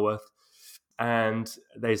temple in Tolworth. And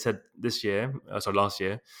they said last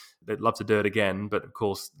year, they'd love to do it again, but of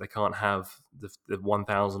course they can't have the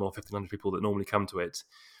 1,000 or 1,500 people that normally come to it.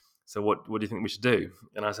 So what do you think we should do?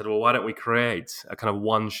 And I said, well, why don't we create a kind of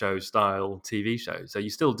one show style TV show? So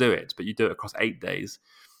you still do it, but you do it across 8 days,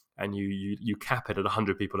 and you cap it at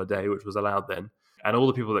 100 people a day, which was allowed then. And all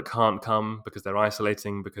the people that can't come because they're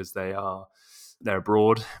isolating, because they're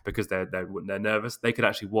abroad, because they're nervous, they could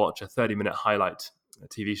actually watch a 30-minute highlight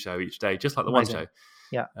TV show each day, just like the Amazing. one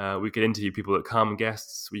show. Yeah. We could interview people that come,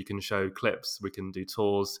 guests. We can show clips. We can do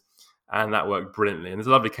tours. And that worked brilliantly. And there's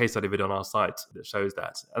a lovely case study video on our site that shows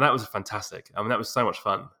that. And that was fantastic. I mean, that was so much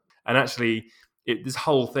fun. And actually, this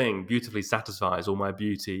whole thing beautifully satisfies all my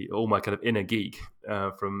beauty, all my kind of inner geek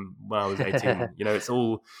from when I was 18. It's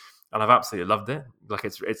all... And I've absolutely loved it. Like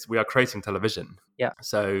we are creating television. Yeah.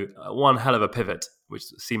 So one hell of a pivot, which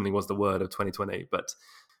seemingly was the word of 2020, but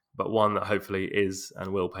one that hopefully is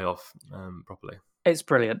and will pay off properly. It's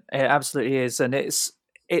brilliant. It absolutely is, and it's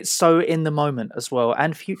so in the moment as well,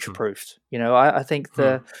 and future proofed. I think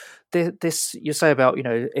this you say about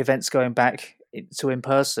events going back to in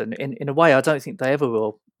person. In a way, I don't think they ever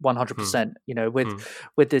will. 100%,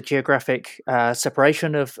 with the geographic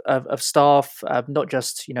separation of staff, not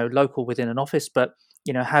just local within an office, but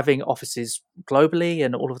having offices globally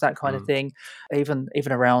and all of that kind of thing, even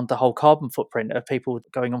around the whole carbon footprint of people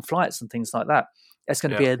going on flights and things like that. There's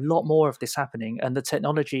going to be a lot more of this happening, and the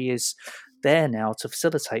technology is there now to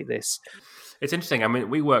facilitate this. It's interesting. I mean,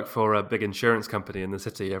 we work for a big insurance company in the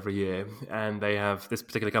city every year, and this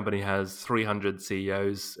particular company has 300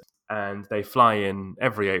 CEOs. And they fly in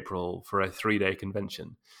every April for a 3-day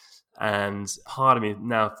convention. And part of me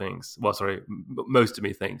now thinks, most of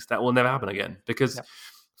me thinks that will never happen again. Because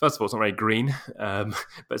first of all, it's not very green.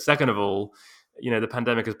 But second of all, the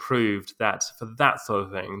pandemic has proved that for that sort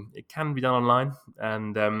of thing, it can be done online.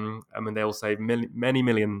 And they will save many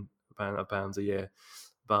million pounds a year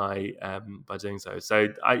by doing so. So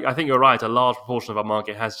I think you're right. A large proportion of our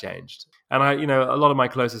market has changed, and a lot of my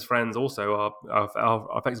closest friends also are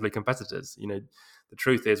effectively competitors. The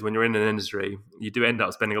truth is, when you're in an industry, you do end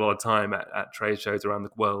up spending a lot of time at trade shows around the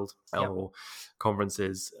world or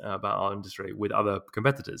conferences about our industry with other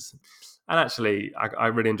competitors. And actually, I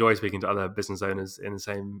really enjoy speaking to other business owners in the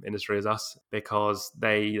same industry as us, because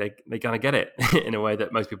they kind of get it in a way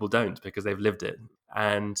that most people don't, because they've lived it.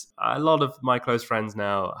 And a lot of my close friends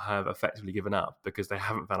now have effectively given up because they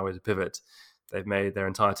haven't found a way to pivot. They've made their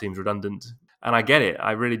entire teams redundant. And I get it,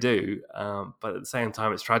 I really do. But at the same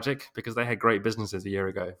time, it's tragic because they had great businesses a year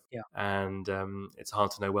ago. Yeah. And it's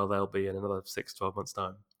hard to know where they'll be in another 6-12 months'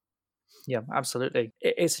 time. Yeah, absolutely.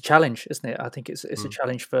 It's a challenge, isn't it? I think it's a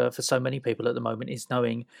challenge for so many people at the moment, is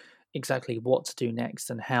knowing exactly what to do next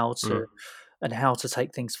and how to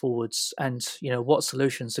take things forwards, and what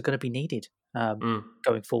solutions are going to be needed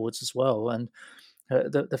going forwards as well. And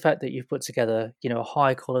the fact that you've put together a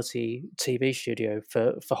high quality TV studio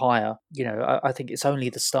for hire, I think it's only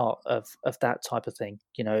the start of that type of thing.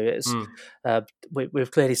 It's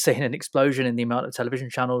we've clearly seen an explosion in the amount of television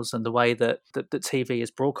channels and the way that TV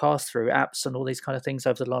is broadcast through apps and all these kind of things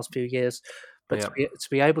over the last few years. But to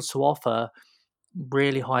be able to offer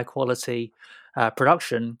really high quality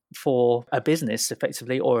production for a business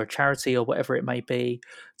effectively, or a charity, or whatever it may be,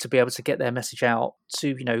 to be able to get their message out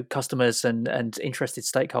to customers and interested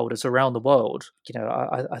stakeholders around the world.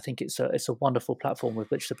 I think it's a wonderful platform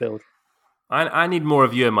with which to build. I need more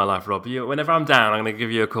of you in my life, Rob. Whenever I'm down, I'm going to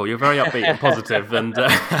give you a call. You're very upbeat and positive and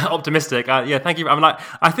optimistic. Thank you.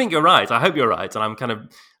 I think you're right. I hope you're right, and I'm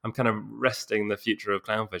kind of resting the future of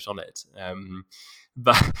Clownfish on it.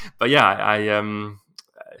 But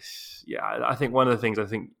I think one of the things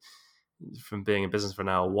from being in business for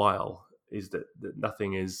now a while is that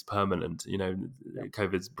nothing is permanent.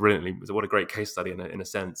 COVID's brilliantly, what a great case study in a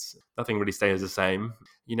sense. Nothing really stays the same.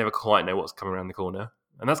 You never quite know what's coming around the corner.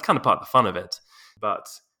 And that's kind of part of the fun of it, but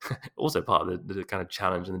also part of the kind of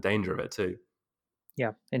challenge and the danger of it too.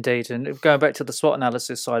 Yeah, indeed. And going back to the SWOT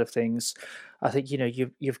analysis side of things, I think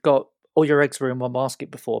you've got all your eggs were in one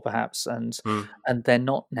basket before, perhaps, and they're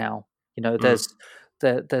not now. There's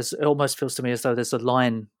it almost feels to me as though there's a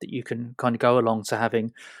line that you can kind of go along to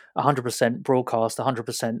having 100% broadcast,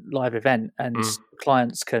 100% live event, and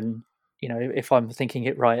clients can, if I'm thinking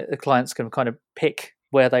it right, the clients can kind of pick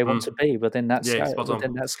where they want to be within that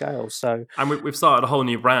scale. So, and we've started a whole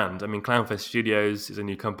new brand. I mean, Clownfish Studios is a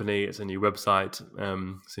new company. It's a new website.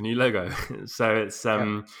 It's a new logo. So it's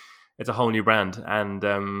a whole new brand. And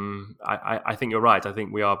I think you're right. I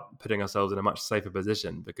think we are putting ourselves in a much safer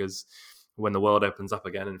position, because when the world opens up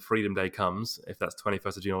again and Freedom Day comes, if that's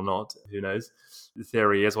 21st of June or not, who knows? The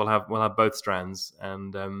theory is we'll have both strands,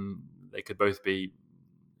 and they could both be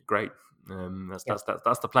great. That's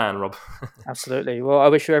the plan, Rob. Absolutely. Well, I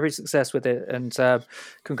wish you every success with it, and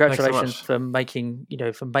congratulations for making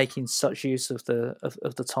such use of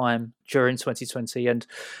the time during 2020. And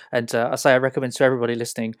I recommend to everybody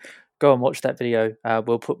listening, go and watch that video.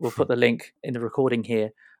 We'll put the link in the recording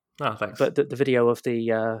here. Oh, thanks. But the video of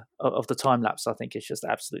the time lapse, I think, is just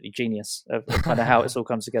absolutely genius of kind of how it's all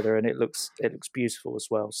comes together, and it looks beautiful as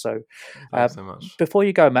well. So, thanks so much. Before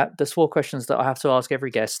you go, Matt, there's 4 questions that I have to ask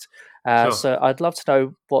every guest. Sure. So I'd love to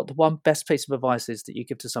know what the one best piece of advice is that you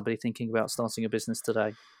give to somebody thinking about starting a business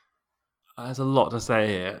today. There's a lot to say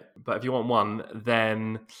here, but if you want one,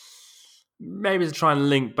 then maybe to try and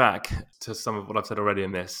link back to some of what I've said already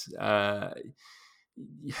in this. I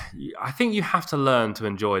think you have to learn to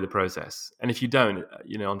enjoy the process, and if you don't,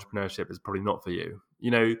 entrepreneurship is probably not for you.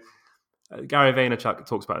 Gary Vaynerchuk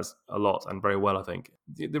talks about this a lot and very well. I think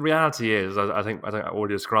the reality is, I think I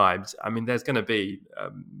already described. I mean, there's going to be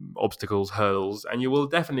obstacles, hurdles, and you will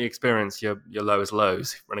definitely experience your lowest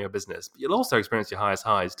lows running a business. But you'll also experience your highest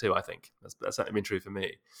highs too. I think that's certainly been true for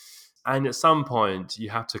me. And at some point, you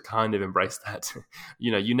have to kind of embrace that.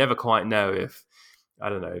 You never quite know if, I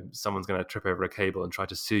don't know, someone's going to trip over a cable and try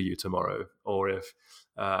to sue you tomorrow, or if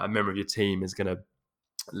a member of your team is going to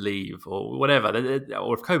leave, or whatever,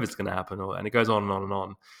 or if COVID's going to happen, and it goes on and on and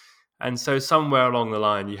on. And so somewhere along the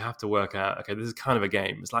line, you have to work out, okay, this is kind of a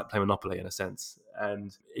game. It's like playing Monopoly in a sense.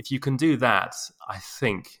 And if you can do that, I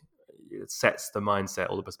think it sets the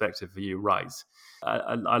mindset or the perspective for you right.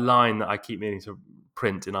 A line that I keep meaning to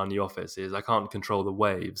print in our new office is, I can't control the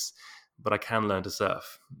waves, but I can learn to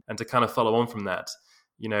surf. And to kind of follow on from that,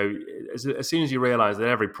 as soon as you realize that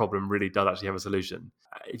every problem really does actually have a solution,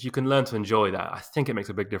 if you can learn to enjoy that, I think it makes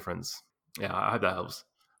a big difference. Yeah, I hope that helps.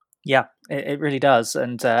 Yeah, it really does,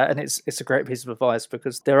 and it's a great piece of advice,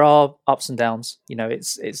 because there are ups and downs.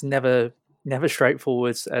 It's never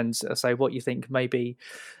straightforward, and I say what you think maybe,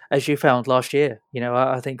 as you found last year.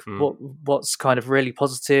 I think what's kind of really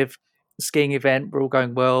positive, skiing event, we're all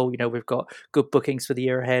going well. We've got good bookings for the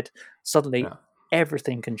year ahead. Suddenly,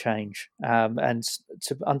 everything can change, and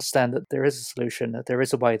to understand that there is a solution, that there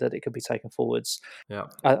is a way that it can be taken forwards. Yeah,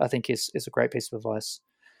 I think is a great piece of advice.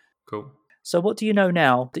 Cool. So, what do you know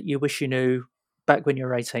now that you wish you knew back when you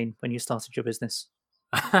were 18, when you started your business?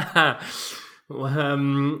 What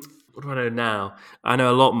do I know now? I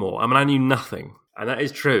know a lot more. I mean, I knew nothing. And that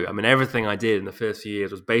is true. I mean, everything I did in the first few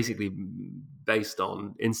years was basically based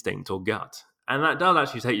on instinct or gut. And that does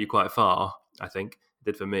actually take you quite far, I think. It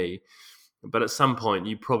did for me. But at some point,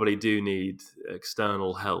 you probably do need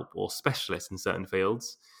external help or specialists in certain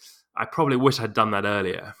fields. I probably wish I'd done that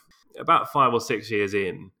earlier. About 5 or 6 years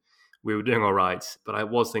in, we were doing all right. But I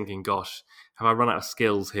was thinking, gosh, have I run out of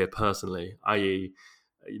skills here personally? I.e.,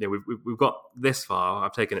 we've got this far.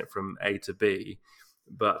 I've taken it from A to B.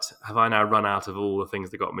 But have I now run out of all the things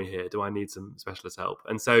that got me here? Do I need some specialist help?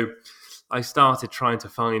 And so I started trying to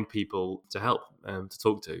find people to help, to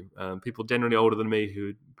talk to. People generally older than me who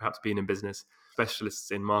had perhaps been in business,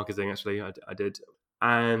 specialists in marketing, actually, I did.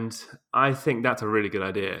 And I think that's a really good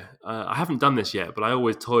idea. I haven't done this yet, but I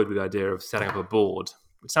always toyed with the idea of setting up a board,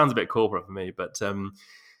 which sounds a bit corporate for me. But,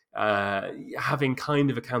 having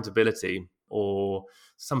kind of accountability or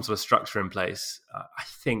some sort of structure in place, I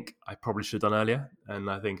think I probably should have done earlier. And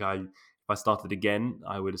I think if I started again,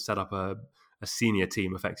 I would have set up a senior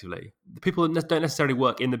team effectively. The people that don't necessarily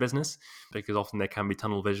work in the business, because often they can be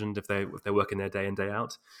tunnel visioned if they're working their day in, day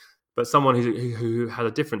out. But someone who has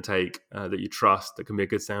a different take that you trust, that can be a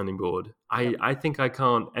good sounding board. I think I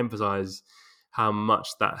can't emphasize how much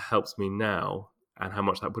that helps me now and how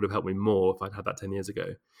much that would have helped me more if I'd had that 10 years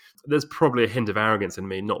ago. There's probably a hint of arrogance in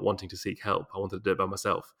me not wanting to seek help. I wanted to do it by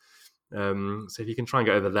myself. So if you can try and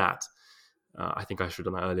get over that, I think I should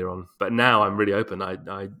have done that earlier on. But now I'm really open. I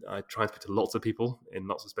try and speak to lots of people in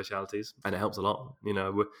lots of specialities, and it helps a lot.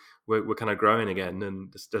 We're kind of growing again,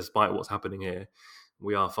 and despite what's happening here,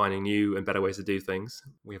 we are finding new and better ways to do things.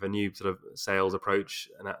 We have a new sort of sales approach,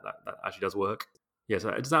 and that actually does work. Yeah,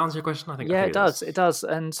 so does that answer your question? I think it does. It does.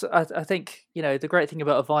 And I think, the great thing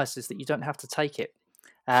about advice is that you don't have to take it.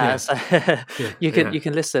 So you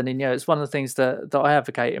can listen, and it's one of the things that I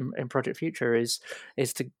advocate in Project Future is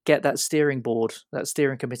to get that steering board, that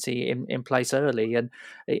steering committee in place early, and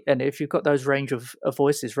if you've got those range of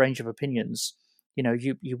voices, range of opinions,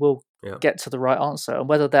 you will get to the right answer, and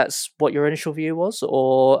whether that's what your initial view was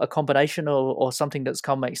or a combination or something that's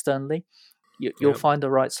come externally, you'll find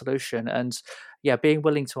the right solution. And being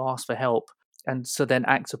willing to ask for help and so then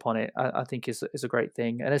act upon it, I think is a great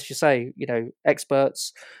thing. And as you say,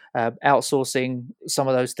 experts, outsourcing some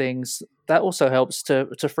of those things, that also helps to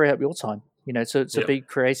free up your time, to be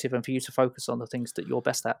creative and for you to focus on the things that you're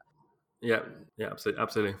best at. Yeah,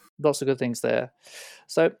 absolutely. Lots of good things there.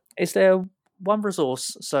 So is there one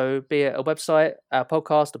resource, so be it a website, a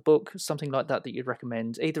podcast, a book, something like that you'd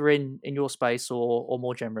recommend, either in your space or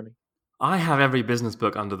more generally? I have every business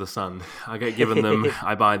book under the sun. I get given them,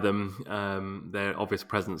 I buy them. They're obvious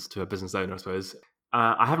presents to a business owner, I suppose.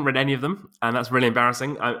 I haven't read any of them, and that's really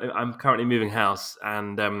embarrassing. I'm currently moving house,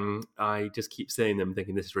 and I just keep seeing them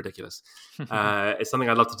thinking this is ridiculous. It's something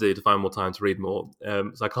I'd love to do to find more time to read more.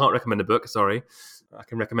 So I can't recommend a book, sorry. I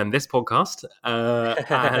can recommend this podcast.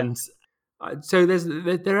 And so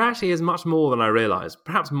there actually is much more than I realised,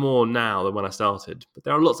 perhaps more now than when I started. But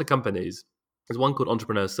there are lots of companies. There's one called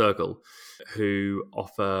Entrepreneur Circle who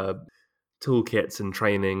offer toolkits and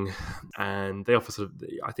training, and they offer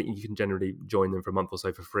I think you can generally join them for a month or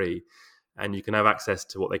so for free, and you can have access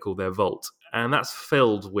to what they call their vault. And that's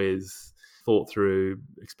filled with thought through,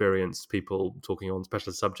 experienced people talking on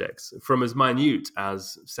specialist subjects, from as minute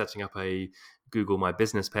as setting up a Google My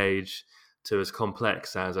Business page to as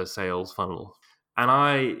complex as a sales funnel.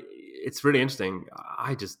 And it's really interesting.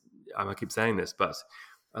 I keep saying this, but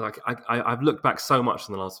I've looked back so much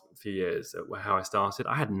in the last few years at how I started.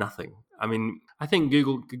 I had nothing. I mean, I think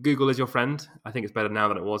Google is your friend. I think it's better now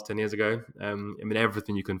than it was 10 years ago.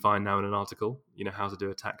 Everything you can find now in an article, how to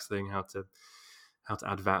do a tax thing, how to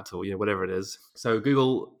add VAT, or whatever it is. So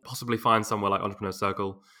Google, possibly find somewhere like Entrepreneur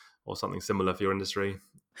Circle or something similar for your industry.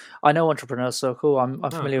 I know Entrepreneur Circle. I'm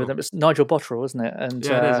familiar with them. It's Nigel Botterill, isn't it? And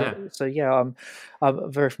it is, so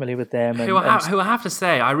I'm very familiar with them. Who I have to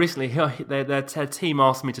say, I recently their team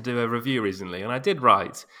asked me to do a review recently, and I did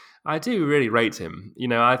write. I do really rate him.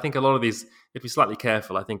 I think a lot of these, if you're slightly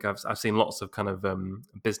careful, I think I've seen lots of kind of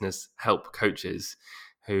business help coaches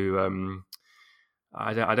who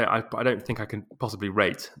I don't think I can possibly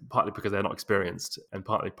rate, partly because they're not experienced and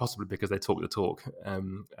partly possibly because they talk the talk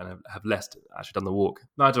and have less actually done the walk.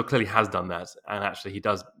 Nigel clearly has done that, and actually he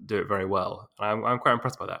does do it very well. And I'm quite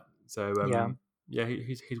impressed by that. So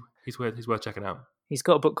he's worth checking out. He's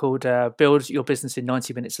got a book called "Build Your Business in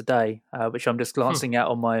 90 Minutes a Day," which I'm just glancing at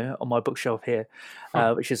on my bookshelf here,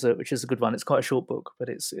 which is a good one. It's quite a short book, but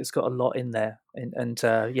it's got a lot in there, and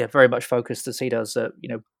very much focused as he does.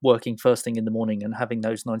 Working first thing in the morning and having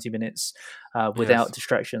those 90 minutes without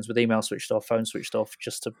distractions, with email switched off, phone switched off,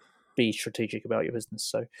 just to be strategic about your business.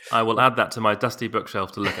 So I will add that to my dusty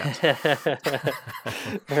bookshelf to look at.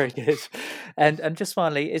 Very good. And just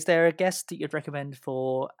finally, is there a guest that you'd recommend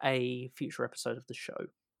for a future episode of the show?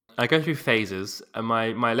 I go through phases, and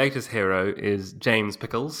my latest hero is James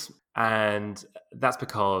Pickles, and that's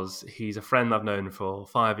because he's a friend I've known for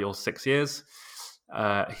 5 or 6 years.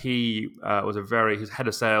 He was head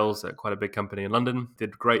of sales at quite a big company in London,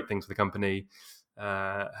 did great things for the company.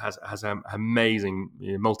 Has amazing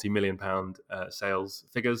multi-million pound sales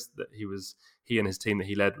figures that he and his team that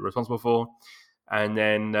he led were responsible for. And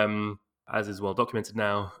then, as is well documented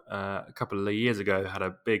now, a couple of years ago had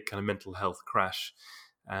a big kind of mental health crash,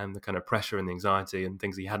 and the kind of pressure and the anxiety and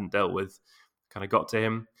things he hadn't dealt with kind of got to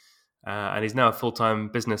him. And he's now a full-time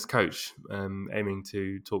business coach, aiming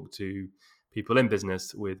to talk to people in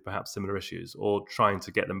business with perhaps similar issues, or trying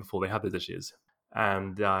to get them before they have those issues.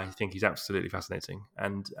 And I think he's absolutely fascinating,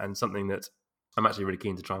 and something that I'm actually really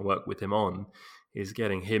keen to try and work with him on is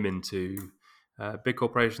getting him into big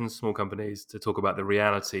corporations, small companies, to talk about the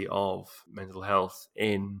reality of mental health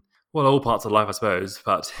in, well, all parts of life, I suppose.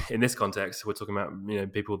 But in this context, we're talking about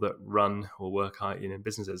people that run or work in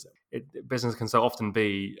businesses. Business can so often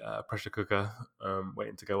be a pressure cooker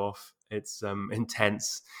waiting to go off. It's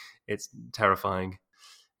intense. It's terrifying.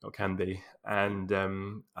 Or can be, and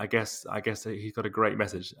I guess he's got a great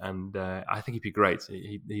message, and I think he'd be great.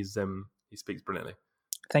 He speaks brilliantly.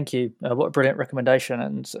 Thank you. What a brilliant recommendation,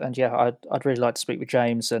 and yeah, I'd really like to speak with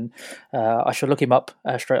James, and I shall look him up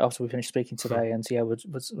straight after we finish speaking today. And yeah, would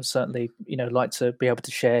certainly like to be able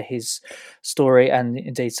to share his story and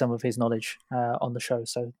indeed some of his knowledge on the show.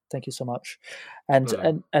 So thank you so much, and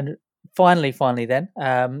finally, then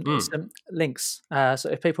some links. So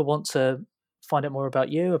if people want to find out more about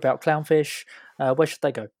you, about Clownfish, where should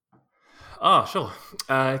they go? Sure.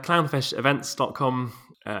 Clownfishevents.com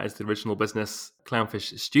is the original business.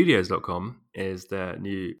 Clownfishstudios.com is the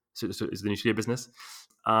new studio business.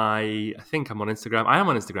 I think I'm on Instagram. I am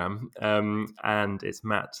on Instagram, and it's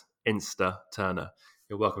Matt Insta Turner.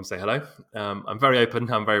 You're welcome to say hello. I'm very open.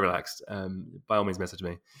 I'm very relaxed. By all means, message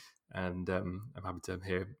me, and I'm happy to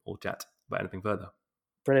hear or chat about anything further.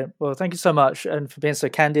 Brilliant. Well, thank you so much, and for being so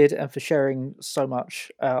candid and for sharing so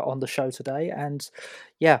much on the show today. And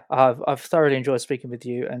yeah, I've thoroughly enjoyed speaking with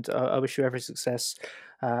you, and I wish you every success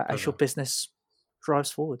as your business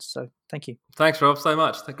drives forward. So thank you. Thanks, Rob, so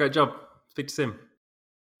much. Great job. Speak to you soon.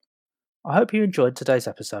 I hope you enjoyed today's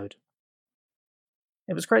episode.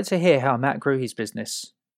 It was great to hear how Matt grew his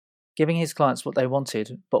business, giving his clients what they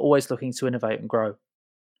wanted, but always looking to innovate and grow.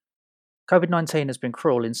 COVID-19 has been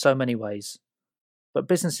cruel in so many ways, but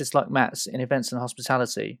businesses like Matt's in events and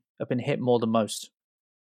hospitality have been hit more than most.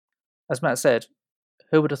 As Matt said,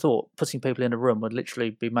 who would have thought putting people in a room would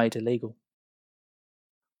literally be made illegal?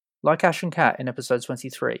 Like Ash and Kat in episode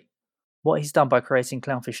 23, what he's done by creating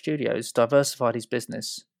Clownfish Studios diversified his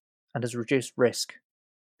business and has reduced risk,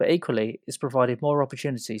 but equally it's provided more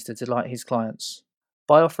opportunities to delight his clients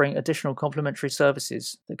by offering additional complementary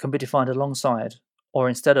services that can be defined alongside or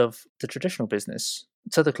instead of the traditional business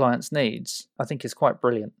to the client's needs. I think is quite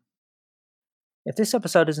brilliant. If this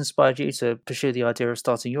episode has inspired you to pursue the idea of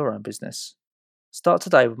starting your own business, start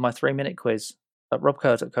today with my 3-minute quiz at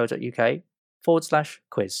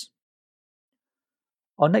robkerr.co.uk/quiz.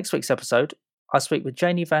 On next week's episode, I speak with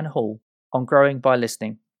Janie Van Hall on growing by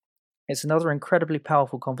listening. It's another incredibly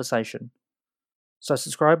powerful conversation. So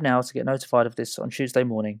subscribe now to get notified of this on Tuesday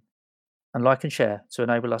morning, and like and share to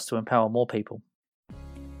enable us to empower more people.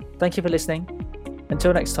 Thank you for listening.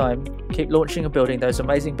 Until next time, keep launching and building those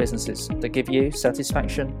amazing businesses that give you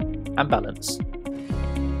satisfaction and balance.